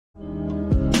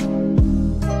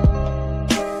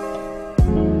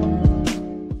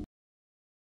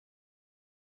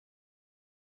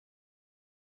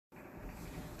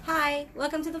Hi,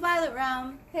 welcome to the Violet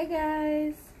Realm. Hey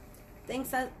guys.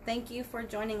 Thank you for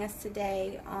joining us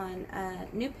today on a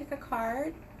new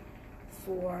PickACard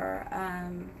for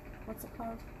what's it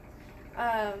called?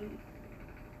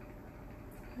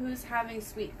 Who's having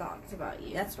sweet thoughts about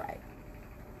you? That's right.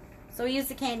 So we used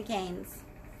the candy canes.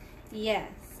 Yes,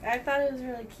 I thought it was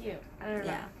really cute. I don't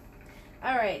know. Yeah.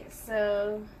 All right,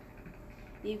 so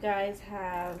you guys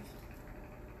have.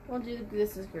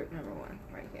 This is group number 1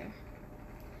 right here.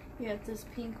 You have this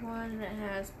pink one and it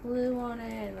has blue on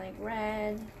it and like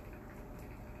red.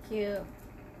 Cute.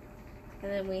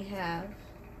 And then we have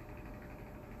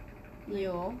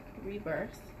Yule,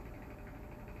 Rebirth.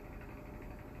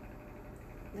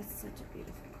 That's such a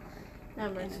beautiful card.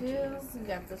 Number Energies. 2, we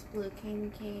got this blue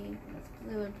candy cane. It's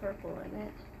blue and purple in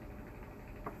it.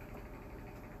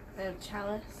 And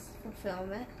Chalice,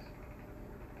 Fulfillment.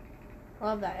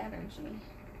 Love that energy.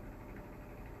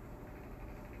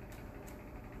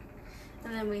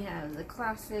 And then we have the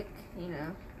classic,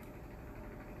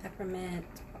 Peppermint.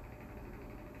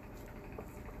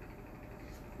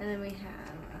 And then we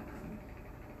have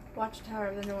Watchtower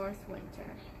of the North, Winter.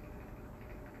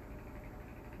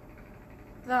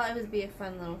 Thought it would be a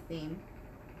fun little theme.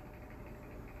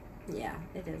 Yeah,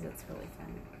 it is. It's really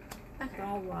fun. Okay.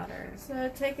 All water.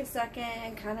 So take a second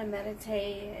and kind of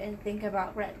meditate and think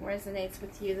about what resonates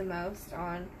with you the most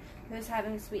on who's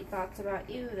having sweet thoughts about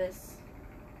you this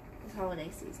holiday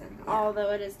season. Yeah.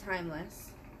 Although it is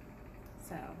timeless.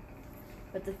 So.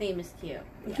 But the theme is cute.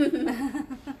 Yeah.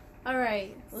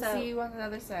 Alright, we'll see you on the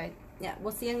other side. Yeah,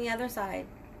 we'll see you on the other side.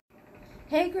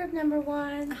 Hey group number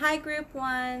 1. Hi group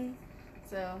 1.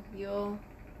 So, Yule,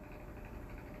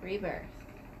 Rebirth.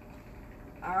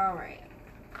 Alright.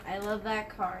 I love that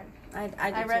card. I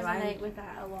resonate with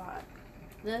that a lot.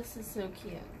 This is so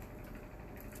cute.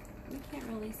 You can't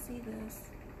really see this.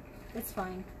 It's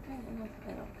fine.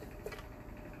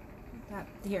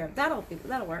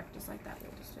 That'll work just like that.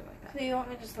 We'll just do it like that. So you want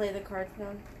me to just lay the cards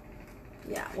down?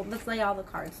 Yeah, well, let's lay all the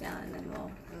cards down and then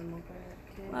we'll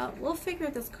Okay. well, we'll figure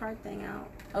this card thing out.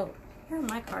 Oh, here are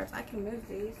my cards. I can move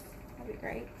these. That'd be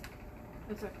great.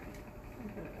 It's okay.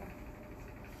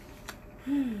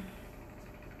 What do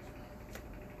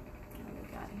we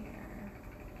got here?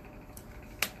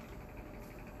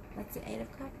 That's the 8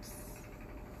 of Cups.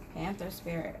 Panther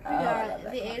Spirit. We got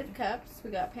the 8 of Cups.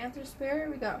 We got Panther Spirit.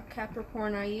 We got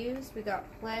Capricorn I use. We got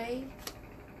Play.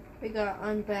 We got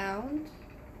Unbound.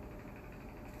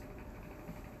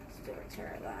 Let's do our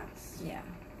tarot last. Yeah.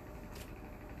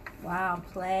 Wow.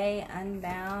 Play.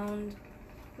 Unbound.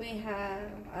 We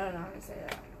have, I don't know how to say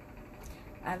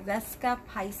that. Vesca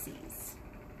Pisces.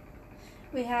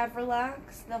 We have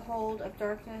Relax, the Hold of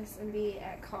Darkness, and Be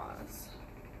at Cause.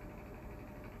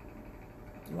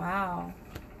 Wow.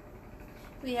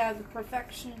 We have the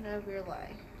Perfection of Your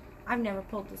Life. I've never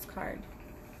pulled this card,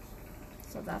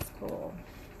 so that's cool.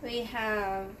 We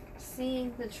have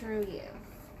Seeing the True You.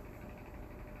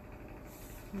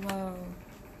 Whoa.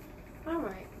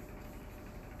 Alright.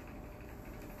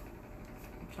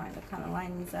 I'm trying to kind of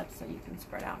line these up so you can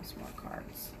spread out some more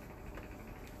cards.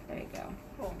 There you go.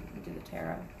 Cool. And do the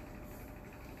tarot.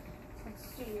 Let's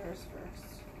do yours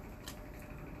first.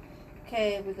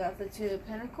 Okay, we got the 2 of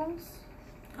Pentacles.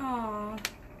 Aw.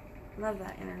 Love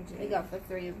that energy. We got the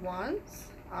 3 of Wands.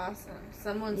 Awesome.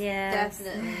 Someone's Yes.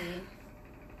 definitely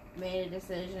made a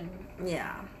decision.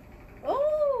 Yeah.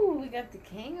 Oh, we got the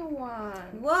King of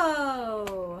Wands.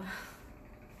 Whoa.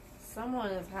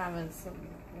 Someone is having some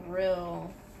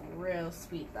real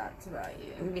sweet thoughts about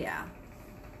you. Yeah.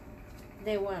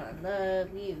 They want to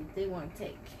love you. They want to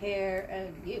take care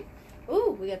of you.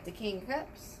 Ooh, we got the King of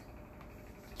Cups.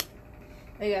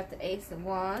 We got the Ace of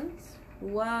Wands.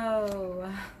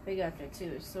 Whoa. We got the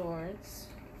 2 of Swords.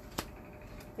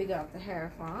 We got the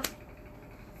Hierophant.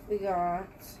 We got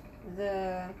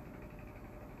the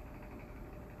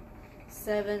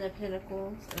 7 of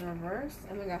Pentacles in reverse.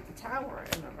 And we got the Tower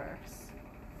in reverse.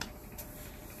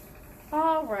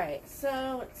 Alright,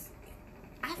 so it's...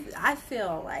 I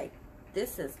feel like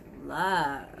this is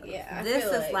love. Yeah, this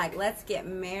is like let's get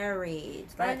married.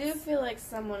 I do feel like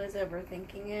someone is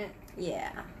overthinking it.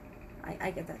 Yeah.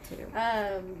 I get that too.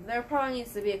 There probably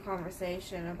needs to be a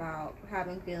conversation about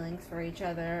having feelings for each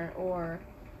other, or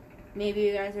maybe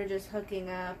you guys are just hooking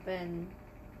up and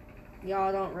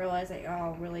y'all don't realize that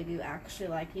y'all really do actually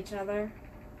like each other.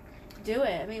 Do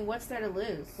it. I mean, what's there to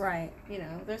lose? Right.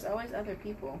 There's always other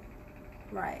people.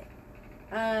 Right.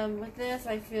 With this,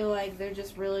 I feel like they're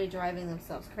just really driving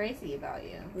themselves crazy about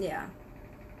you. Yeah.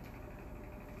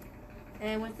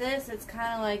 And with this, it's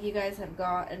kind of like you guys have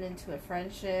gotten into a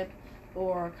friendship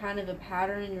or kind of a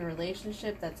pattern in your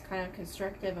relationship that's kind of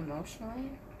constructive emotionally.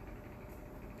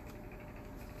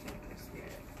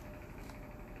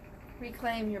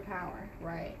 reclaim your power,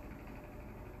 right?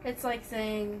 It's like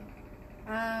saying,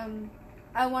 I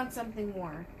want something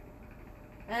more.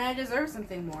 And I deserve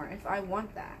something more if I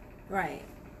want that. Right.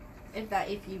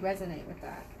 If you resonate with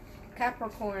that.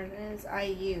 Capricorn is I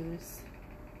use.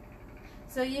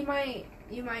 So you might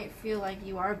feel like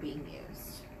you are being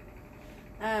used.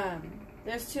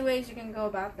 There's two ways you can go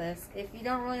about this. If you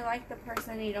don't really like the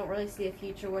person, you don't really see a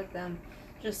future with them,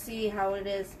 just see how it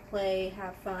is, play,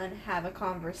 have fun, have a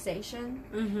conversation,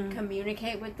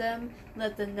 communicate with them,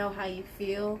 let them know how you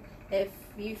feel. If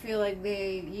you feel like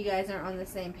you guys aren't on the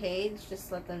same page,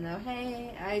 just let them know,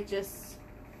 hey, I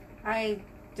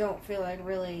don't feel like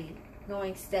really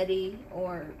going steady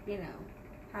or,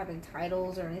 having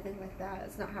titles or anything like that.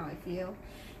 It's not how I feel.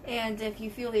 And if you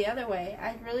feel the other way,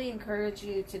 I'd really encourage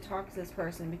you to talk to this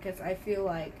person, because I feel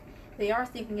like they are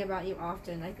thinking about you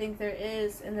often. I think there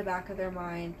is in the back of their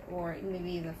mind, or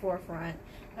maybe in the forefront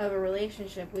of a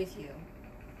relationship with you.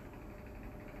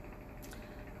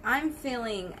 I'm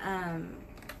feeling,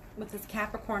 with this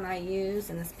Capricorn I use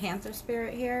and this Panther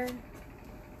spirit here,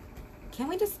 can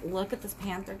we just look at this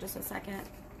Panther just a second?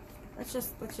 Let's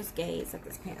just gaze at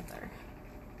this Panther.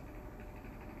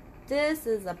 This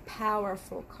is a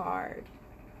powerful card.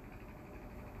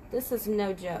 This is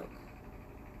no joke.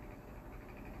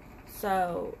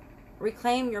 So,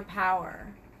 reclaim your power.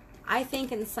 I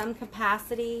think in some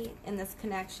capacity in this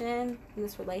connection, in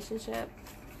this relationship,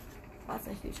 that's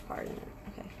a huge card in it.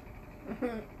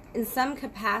 Okay. In some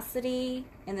capacity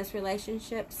in this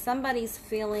relationship, somebody's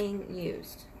feeling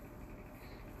used.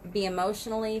 Be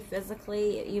emotionally,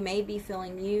 physically, you may be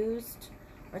feeling used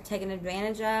or taken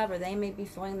advantage of, or they may be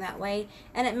feeling that way,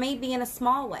 and it may be in a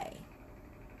small way.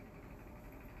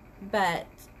 But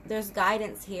there's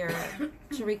guidance here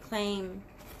to reclaim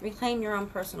your own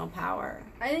personal power.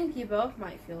 I think you both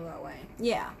might feel that way.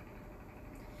 Yeah.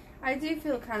 I do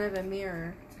feel kind of a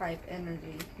mirror type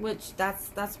energy. Which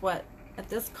that's what, at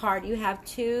this card you have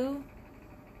two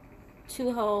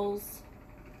holes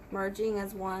merging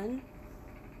as one,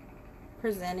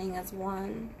 presenting as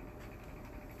one.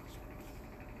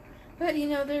 But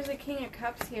there's a King of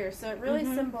Cups here, so it really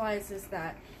symbolizes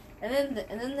that. And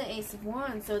then the Ace of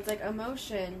Wands, so it's like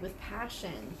emotion with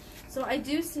passion. So I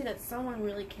do see that someone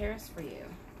really cares for you.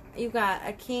 You've got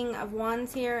a King of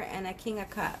Wands here and a King of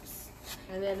Cups.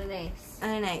 And then an Ace.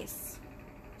 And an Ace.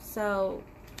 So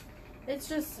it's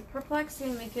just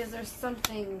perplexing because there's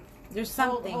something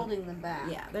holding them back.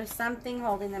 Yeah, there's something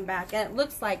holding them back. And it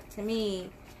looks like, to me,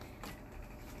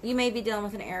 you may be dealing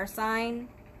with an air sign.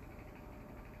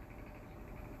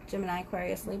 Gemini,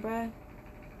 Aquarius, Libra.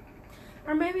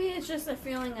 Or maybe it's just a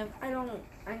feeling of, I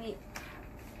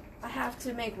have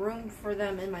to make room for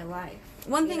them in my life.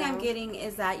 One thing I'm getting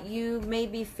is that you may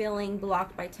be feeling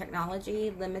blocked by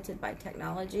technology, limited by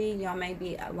technology. Y'all may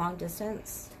be at long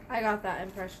distance. I got that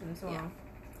impression as well.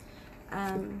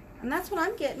 Yeah. And that's what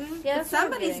I'm getting. Yeah, but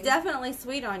somebody's definitely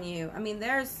sweet on you. I mean,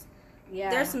 there's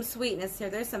some sweetness here.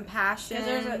 There's some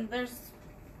passion. There's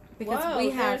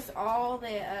all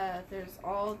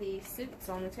the suits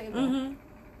on the table.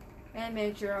 And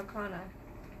major arcana.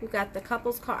 We've got the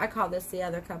couples card. I call this the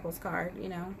other couples card,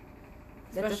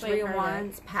 Got the Three of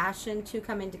Wands, passion, two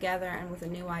coming together and with a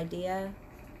new idea.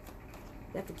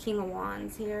 Got the King of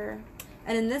Wands here.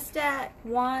 And in this deck,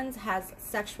 Wands has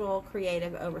sexual,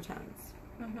 creative overtones.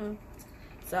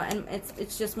 So, and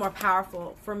it's just more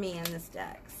powerful for me in this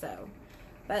deck. So,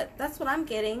 but that's what I'm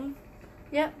getting.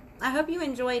 Yep. I hope you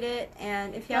enjoyed it,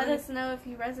 and if you let us know if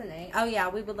you resonate. Oh yeah,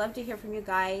 we would love to hear from you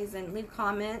guys, and leave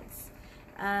comments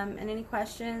and any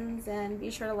questions, and be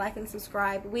sure to like and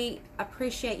subscribe. We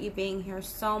appreciate you being here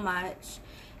so much,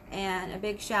 and a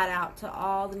big shout out to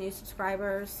all the new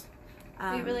subscribers.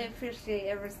 We really appreciate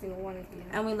every single one of you,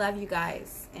 and we love you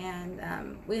guys, and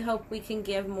we hope we can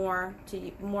give more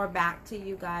back to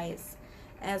you guys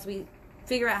as we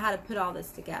figure out how to put all this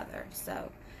together.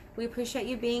 So we appreciate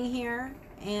you being here,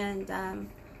 and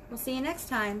we'll see you next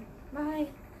time. Bye.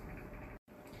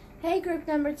 Hey, group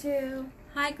number 2.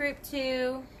 Hi, group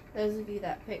 2. Those of you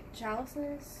that picked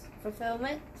Chalices,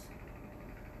 Fulfillment,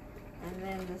 and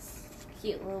then this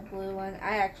cute little blue one.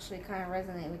 I actually kind of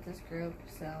resonate with this group,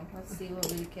 so let's see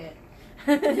what we get.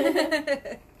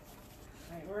 Alright,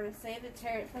 we're going to save the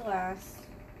tarot for last.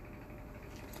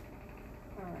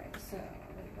 Alright, so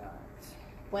we got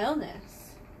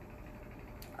Wellness.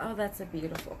 Oh, that's a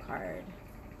beautiful card.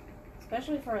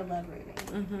 Especially for a love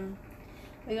reading.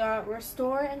 We got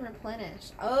Restore and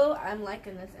Replenish. Oh, I'm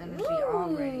liking this energy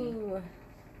already. Okay.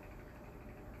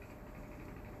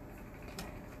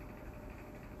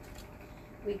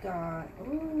 We got,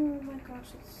 oh my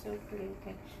gosh, it's so pretty.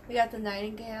 Okay. We got the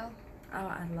Nightingale.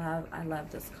 Oh, I love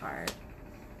this card.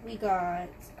 We got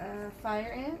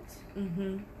Fire Ant.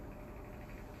 Mm-hmm.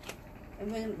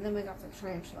 And then we got the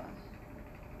Tarantula,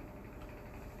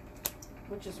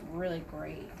 which is really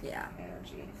great. Yeah.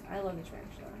 Energy. I love the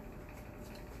Tarantula.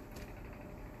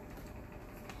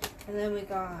 And then we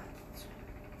got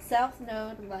South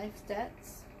Node Life's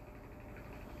Debts.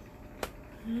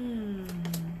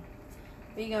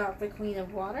 We got the Queen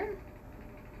of Water.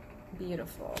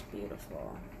 Beautiful,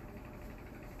 beautiful.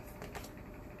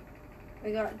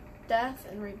 We got Death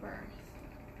and Rebirth.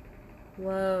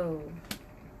 Whoa.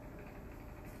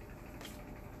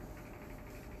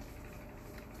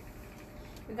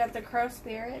 We got the Crow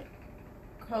Spirit.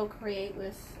 Co-create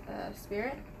with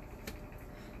Spirit.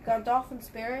 Got Dolphin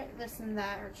Spirit. This and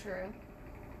that are true.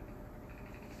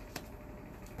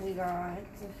 We got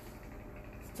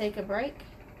Take a Break.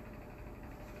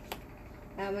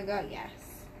 And we got Yes.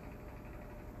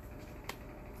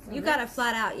 So You got a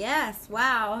flat out yes.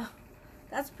 Wow.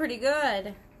 That's pretty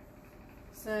good.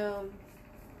 So,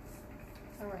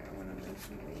 alright, I'm going to move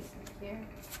some of these in here.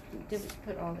 Just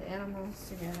put all the animals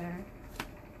together.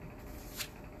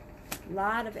 A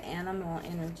lot of animal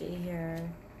energy here.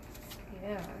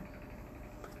 Yeah.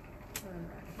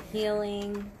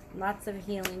 Healing. Lots of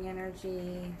healing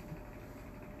energy.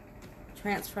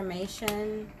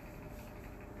 Transformation.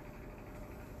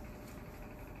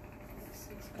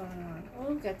 What's going on? Oh,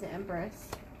 we've got the Empress.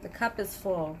 The cup is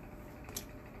full.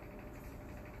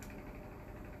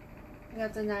 We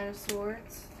got the Knight of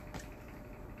Swords.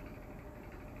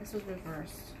 This was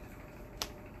reversed.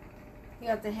 We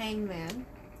got the Hangman.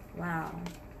 Wow.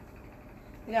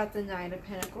 We got the Knight of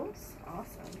Pentacles.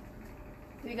 Awesome.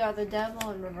 We got the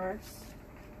Devil in reverse.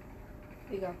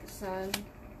 We got the Sun.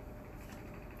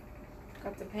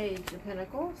 Got the Page of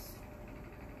Pentacles.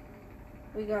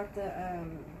 We got the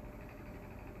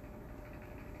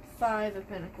Five of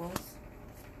Pentacles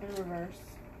in reverse.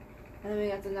 And then we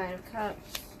got the Knight of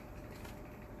Cups.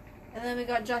 And then we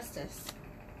got Justice.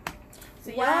 So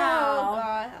y'all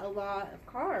got a lot of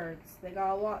cards. They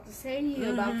got a lot to say to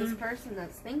you about this person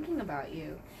that's thinking about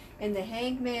you. And the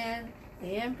Hangman,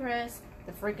 the Empress,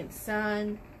 the freaking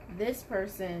Sun, this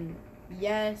person,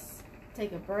 yes,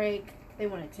 take a break. They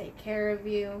want to take care of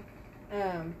you.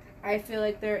 I feel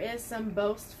like there is some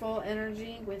boastful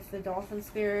energy with the Dolphin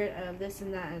Spirit of this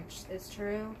and that is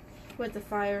true. With the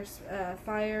Fire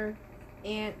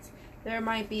Ant, there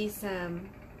might be some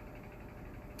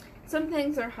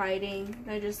things they're hiding.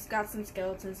 They just got some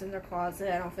skeletons in their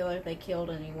closet. I don't feel like they killed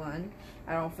anyone.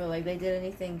 I don't feel like they did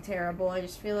anything terrible. I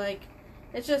just feel like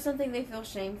it's just something they feel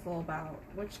shameful about,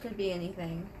 which could be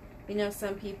anything. You know,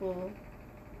 some people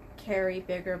carry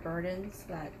bigger burdens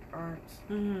that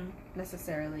aren't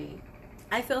necessarily...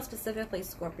 I feel specifically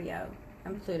Scorpio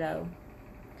and Pluto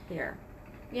here.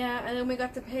 Yeah, and then we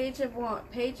got the Page of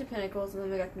Pentacles, and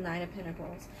then we got the Knight of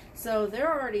Pentacles. So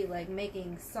they're already like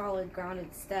making solid,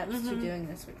 grounded steps to doing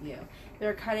this with you.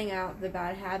 They're cutting out the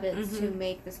bad habits to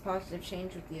make this positive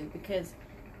change with you because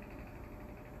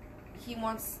I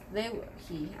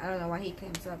don't know why he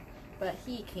comes up, but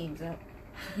he came up.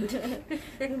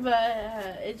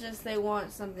 But it's just they want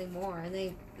something more, and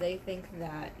they think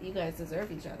that you guys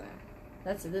deserve each other.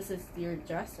 This is your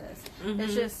justice.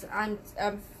 It's just I'm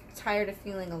tired of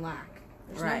feeling a lack.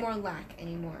 There's no more lack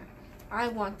anymore. I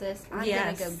want this. I'm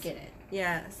gonna go get it.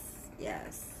 Yes.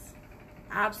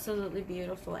 Absolutely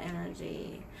beautiful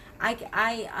energy.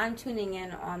 I'm tuning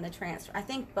in on the transfer. I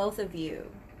think both of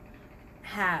you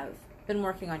have been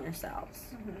working on yourselves.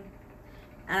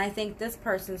 And I think this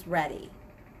person's ready.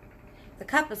 The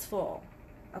cup is full.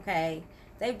 Okay?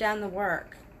 They've done the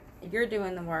work. You're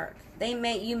doing the work. You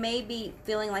may be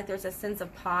feeling like there's a sense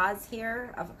of pause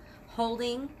here, of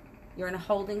holding. You're in a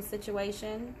holding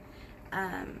situation.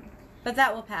 But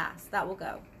that will pass. That will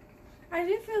go. I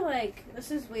do feel like, this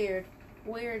is weird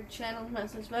channeled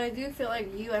message, but I do feel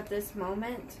like you at this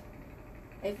moment,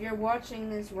 if you're watching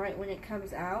this right when it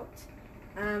comes out,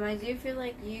 I do feel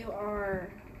like you are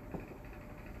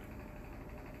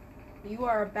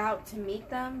about to meet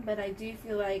them, but I do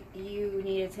feel like you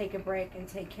need to take a break and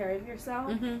take care of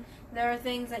yourself. There are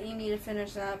things that you need to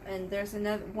finish up, and there's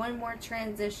one more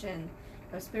transition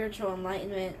of spiritual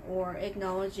enlightenment or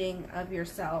acknowledging of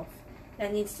yourself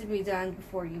that needs to be done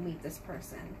before you meet this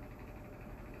person.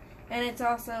 And it's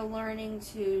also learning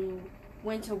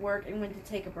when to work and when to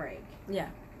take a break. Yeah.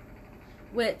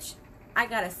 Which, I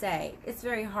gotta say, it's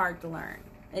very hard to learn.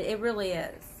 It really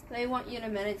is. They want you to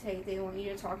meditate. They want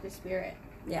you to talk to spirit.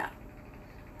 Yeah.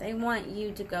 They want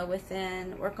you to go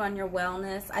within, work on your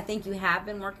wellness. I think you have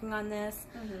been working on this.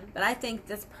 But I think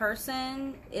this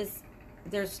person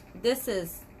this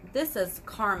is this is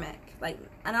karmic. Like,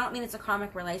 and I don't mean it's a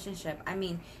karmic relationship. I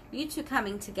mean, you two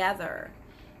coming together,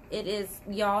 it is,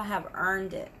 y'all have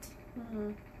earned it.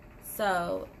 Mm-hmm.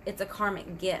 So it's a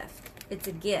karmic gift. It's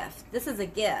a gift. This is a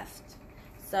gift.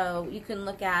 So you can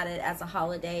look at it as a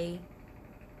holiday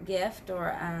gift,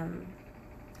 or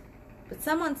but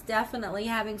someone's definitely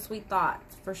having sweet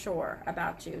thoughts for sure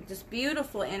about you. Just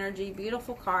beautiful energy,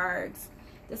 beautiful cards.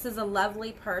 This is a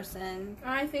lovely person.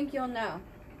 I think you'll know.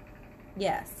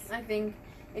 Yes. I think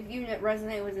if you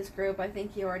resonate with this group, I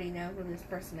think you already know who this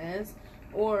person is.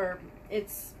 Or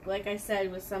it's, like I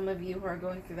said, with some of you who are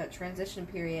going through that transition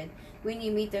period, when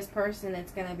you meet this person,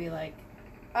 it's going to be like,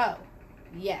 oh,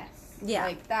 yes. Yeah.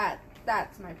 Like,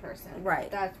 that's my person. Right.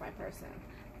 That's my person.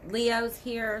 Leo's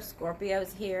here,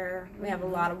 Scorpio's here. We have a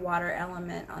lot of water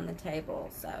element on the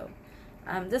table. So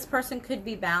this person could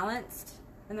be balanced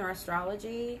in their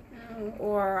astrology,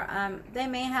 or they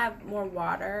may have more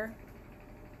water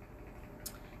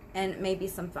and maybe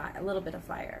a little bit of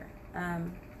fire,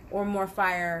 or more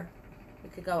fire.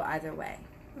 It could go either way.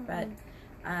 But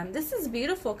this is a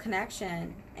beautiful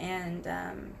connection, and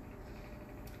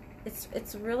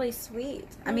it's really sweet.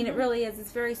 I mean, it really is.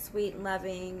 It's very sweet and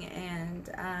loving and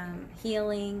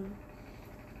healing.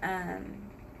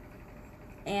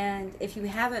 And if you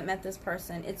haven't met this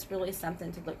person, it's really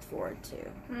something to look forward to.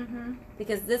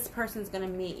 Because this person's going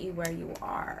to meet you where you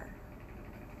are.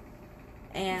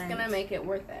 And it's going to make it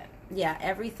worth it. Yeah,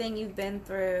 everything you've been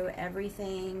through,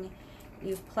 everything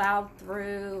you've plowed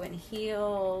through and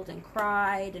healed and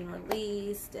cried and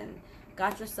released and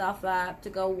got yourself up to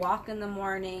go walk in the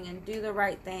morning and do the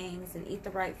right things and eat the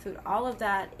right food. All of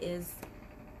that is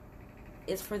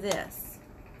for this.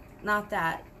 Not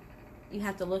that you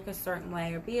have to look a certain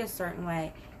way or be a certain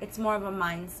way. It's more of a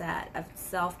mindset of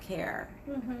self-care.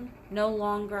 No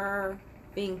longer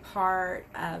being part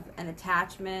of an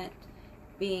attachment,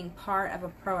 being part of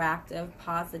a proactive,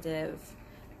 positive,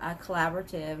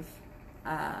 collaborative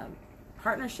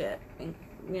partnership. And,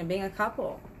 being a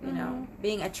couple,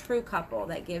 being a true couple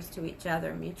that gives to each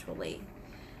other mutually.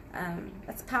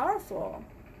 That's powerful.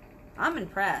 I'm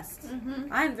impressed.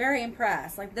 I'm very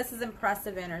impressed. Like, this is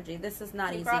impressive energy. This is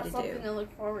not easy to do. Something to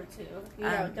look forward to.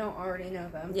 Don't already know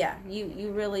them. Yeah,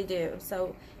 you really do.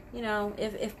 So,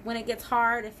 if when it gets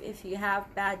hard, if you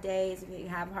have bad days, if you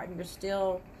have hard, and you're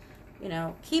still,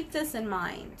 keep this in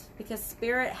mind, because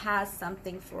Spirit has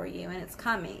something for you, and it's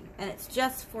coming, and it's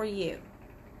just for you.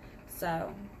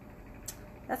 So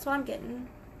that's what I'm getting.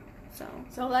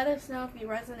 So let us know if you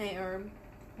resonate, or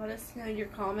let us know in your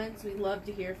comments. We'd love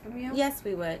to hear from you. Yes,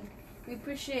 we would. We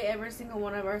appreciate every single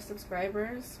one of our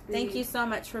subscribers. Thank you so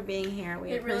much for being here.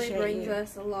 We appreciate it really brings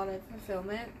us a lot of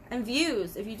fulfillment. And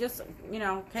views. If you just,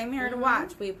 came here to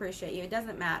watch, we appreciate you. It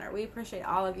doesn't matter. We appreciate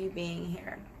all of you being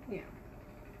here. Yeah.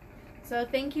 So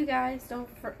thank you guys. Don't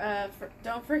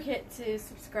forget to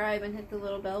subscribe and hit the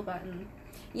little bell button.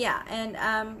 Yeah,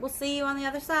 and we'll see you on the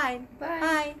other side. Bye.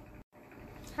 Bye.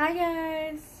 Hi,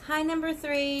 guys. Hi, number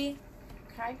 3.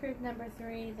 Hi, group number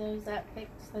 3. Those that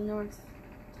picked the North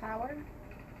Tower.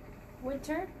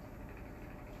 Winter.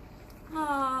 Aww.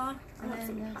 I And want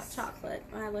some then hot chocolate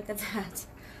when I look at that.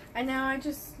 I know, I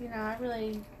just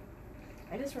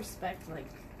respect,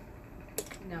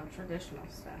 traditional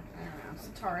stuff. I don't know. It's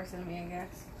a Taurus in me, I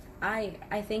guess.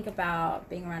 I think about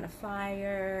being around a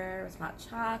fire with hot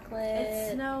chocolate.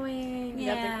 It's snowing. You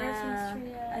got the Christmas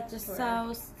tree up. It's just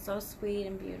so sweet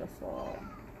and beautiful.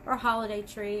 Or holiday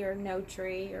tree, or no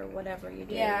tree, or whatever you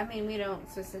do. Yeah, I mean, we don't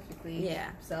specifically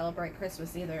celebrate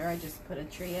Christmas either. I just put a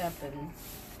tree up, and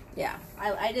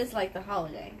I just like the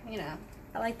holiday,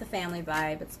 I like the family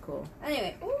vibe. It's cool.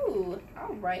 Anyway, all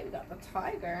right, we got the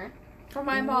tiger. For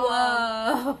my mom.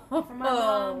 Whoa. For my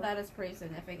mom, that is pretty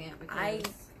significant, because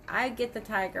I get the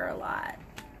tiger a lot.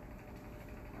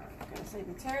 I'm going to say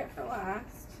the tarot for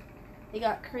last. You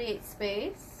got create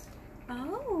space.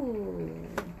 Oh.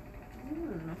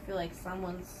 I feel like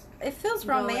someone's... It feels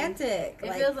romantic.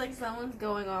 It feels like someone's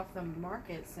going off the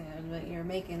market soon, but you're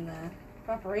making the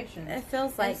preparations. It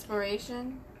feels like...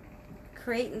 Inspiration.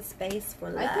 Creating space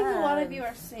for love. I think a lot of you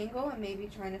are single and maybe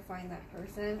trying to find that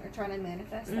person, or trying to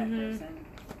manifest that person.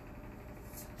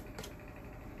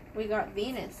 We got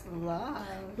Venus, love.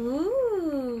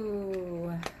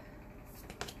 Ooh.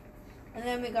 And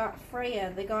then we got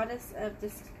Freya, the goddess of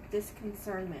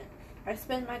disconcernment. I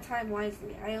spend my time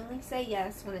wisely. I only say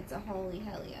yes when it's a holy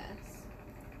hell yes.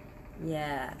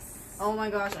 Yes. Oh my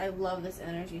gosh, I love this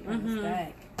energy from this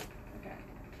deck. Okay.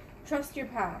 Trust your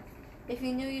path. If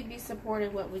you knew you'd be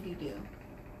supported, what would you do?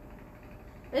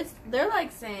 They're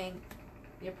like saying,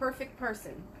 you're a perfect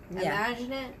person.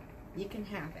 Imagine it, you can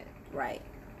have it. Right.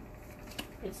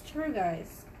 It's true,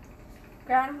 guys.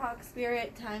 Groundhog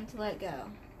Spirit, time to let go.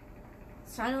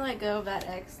 It's time to let go of that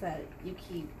ex that you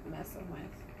keep messing with.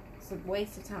 It's a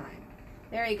waste of time.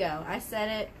 There you go. I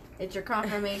said it. It's your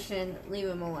confirmation. Leave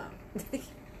him alone.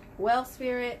 Well,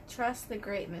 Spirit, trust the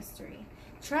great mystery.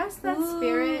 Trust that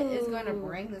Spirit is going to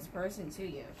bring this person to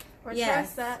you. Or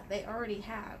trust that they already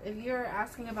have. If you're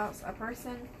asking about a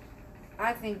person,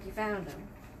 I think you found them.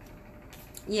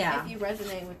 Yeah. If you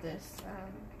resonate with this.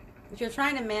 If you're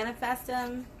trying to manifest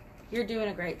them, you're doing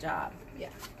a great job. Yeah.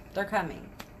 They're coming.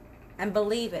 And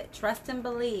believe it. Trust and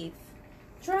believe.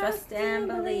 Trust and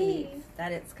believe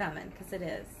that it's coming, because it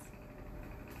is.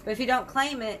 But if you don't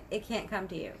claim it, it can't come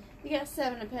to you. You got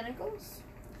 7 of Pentacles.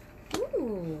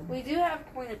 Ooh. We do have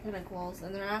Queen of Pentacles,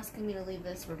 and they're asking me to leave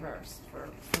this reversed for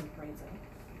some reason.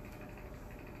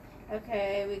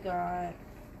 Okay, we got...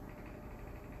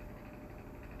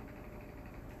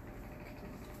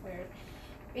 Weird.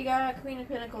 We got Queen of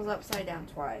Pentacles upside down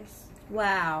twice.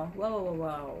 Wow. Whoa, whoa,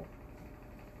 whoa.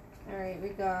 Alright, we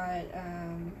got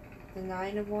the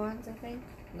 9 of Wands, I think.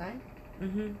 9?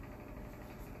 Mm-hmm.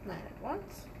 9 of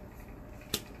Wands.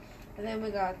 And then we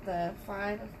got the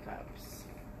 5 of Cups.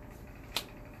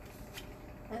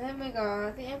 And then we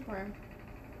got the Emperor.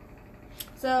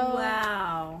 So...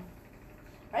 Wow.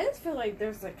 I just feel like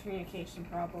there's a communication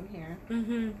problem here.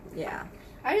 Mm-hmm. Yeah.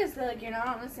 I just feel like you're not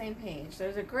on the same page.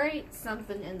 There's a great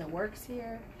something in the works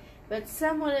here, but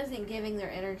someone isn't giving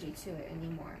their energy to it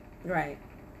anymore. Right.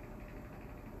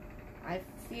 I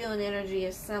feel an energy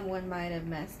of someone might have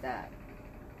messed up.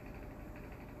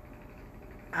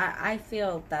 I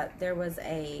feel that there was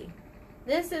a...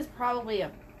 This is probably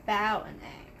about an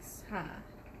ex, huh?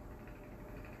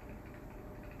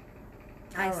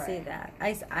 I see that.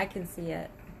 I can see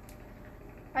it.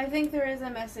 I think there is a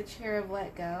message here of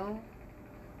let go.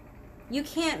 You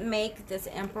can't make this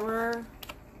emperor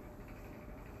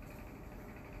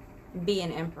be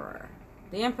an emperor.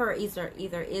 The emperor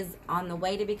either is on the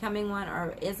way to becoming one,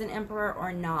 or is an emperor,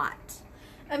 or not.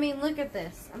 I mean, look at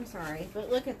this. I'm sorry, but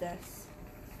look at this.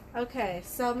 Okay,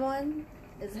 someone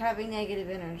is having negative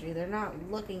energy. They're not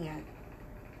looking at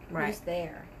who's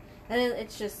there. And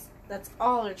it's just, that's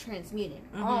all they're transmuting.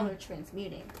 Mm-hmm. All they're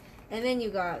transmuting. And then you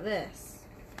got this.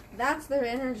 That's their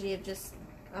energy of just,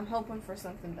 I'm hoping for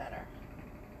something better.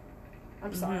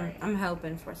 I'm sorry. I'm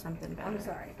hoping for something better. I'm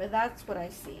sorry, but that's what I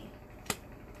see.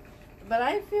 But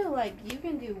I feel like you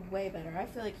can do way better. I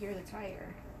feel like you're the tiger.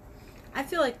 I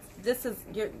feel like this is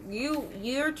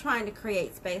you're trying to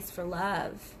create space for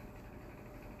love,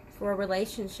 for a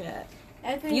relationship.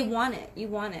 I think you want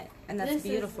it, and that's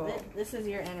beautiful. This is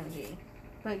your energy,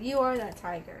 but you are that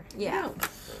tiger. Yeah. No,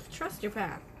 trust your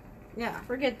path. Yeah.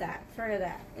 Forget that.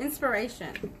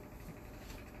 Inspiration.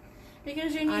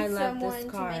 Because you need someone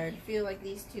to make you feel like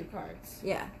these 2 cards.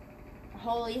 Yeah.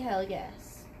 Holy hell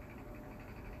yes.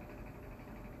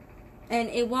 And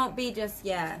it won't be just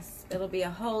yes. It'll be a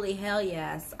holy hell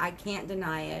yes. I can't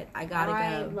deny it. I gotta go.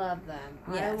 I love them.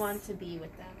 Yes. I want to be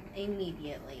with them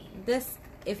immediately. This,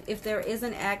 if there is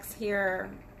an ex here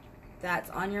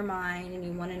that's on your mind and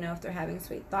you want to know if they're having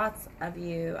sweet thoughts of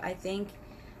you, I think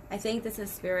this is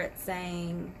Spirit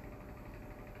saying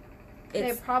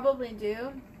they probably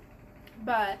do,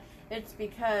 but it's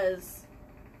because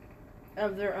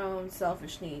of their own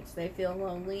selfish needs. They feel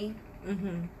lonely.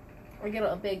 Mm-hmm. Or get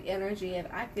a big energy of,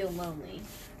 I feel lonely.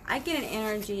 I get an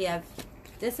energy of,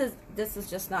 this is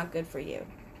just not good for you.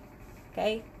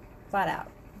 Okay? Flat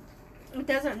out. It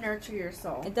doesn't nurture your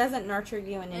soul. It doesn't nurture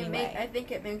you in any way. I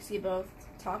think it makes you both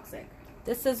toxic.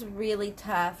 This is really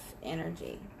tough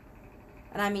energy.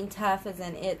 And I mean tough as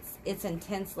in it's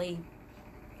intensely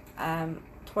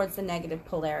towards the negative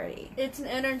polarity. It's an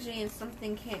energy and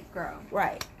something can't grow.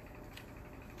 Right.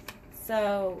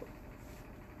 So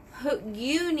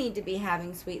you need to be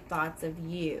having sweet thoughts of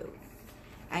you.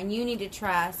 And you need to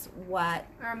trust what...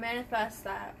 Or manifest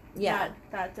that. Yeah.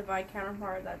 That divine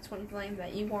counterpart, that twin flame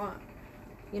that you want.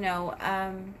 You know,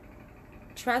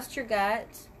 trust your gut.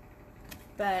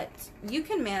 But you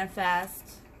can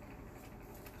manifest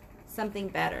something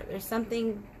better. There's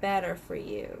something better for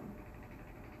you.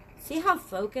 See how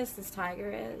focused this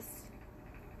tiger is?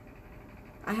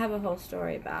 I have a whole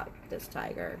story about this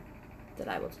tiger that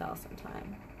I will tell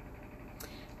sometime.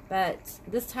 But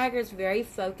this tiger is very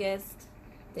focused.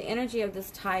 The energy of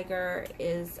this tiger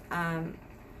is, when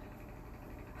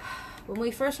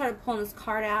we first started pulling this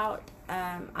card out,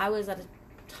 I was at a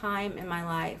time in my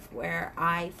life where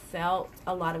I felt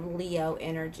a lot of Leo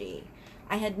energy.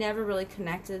 I had never really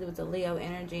connected with the Leo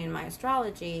energy in my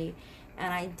astrology,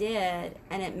 and I did,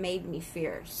 and it made me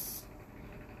fierce.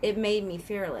 It made me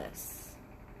fearless.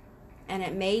 And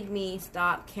it made me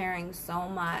stop caring so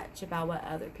much about what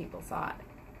other people thought.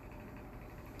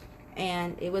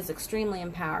 And it was extremely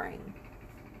empowering.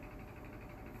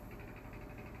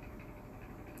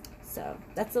 So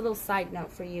that's a little side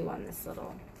note for you on this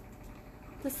little.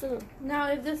 Now,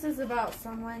 if this is about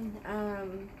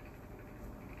someone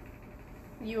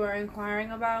you are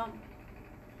inquiring about,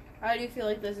 I do feel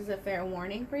like this is a fair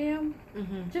warning for you.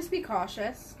 Mm-hmm. Just be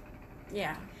cautious.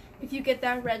 Yeah. If you get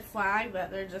that red flag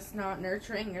that they're just not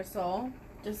nurturing your soul,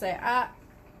 just say,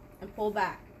 and pull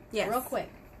back. Yes. Real quick.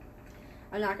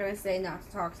 I'm not going to say not to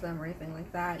talk to them or anything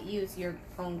like that. Use your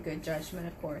own good judgment,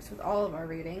 of course, with all of our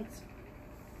readings.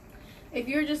 If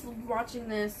you're just watching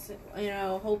this,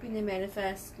 hoping to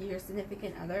manifest your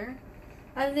significant other,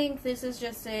 I think this is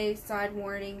just a side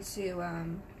warning to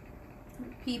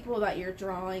people that you're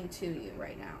drawing to you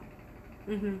right now.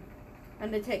 Mm-hmm.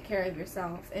 And to take care of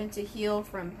yourself and to heal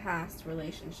from past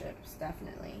relationships,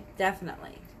 definitely.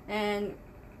 Definitely. And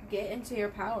get into your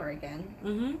power again.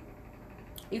 Mm-hmm.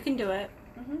 You can do it.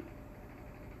 Mm-hmm.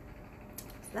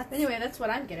 Anyway, that's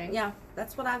what I'm getting. Yeah,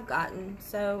 that's what I've gotten.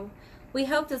 So we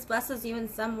hope this blesses you in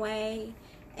some way.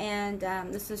 And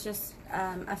this is just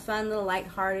a fun little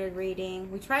lighthearted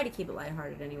reading. We try to keep it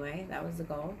lighthearted anyway. That was the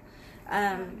goal.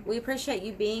 We appreciate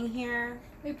you being here.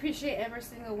 We appreciate every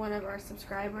single one of our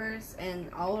subscribers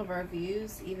and all of our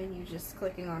views, even you just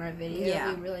clicking on our video.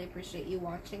 Yeah. We really appreciate you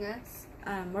watching us.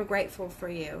 We're grateful for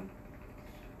you.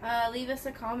 Leave us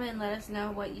a comment and let us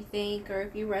know what you think or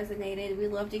if you resonated. We'd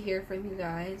love to hear from you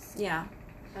guys. Yeah.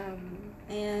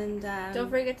 And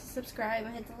don't forget to subscribe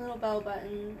and hit the little bell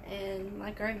button and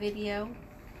like our video.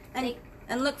 And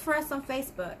look for us on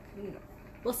Facebook.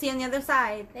 We'll see you on the other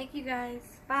side. Thank you guys.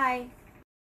 Bye.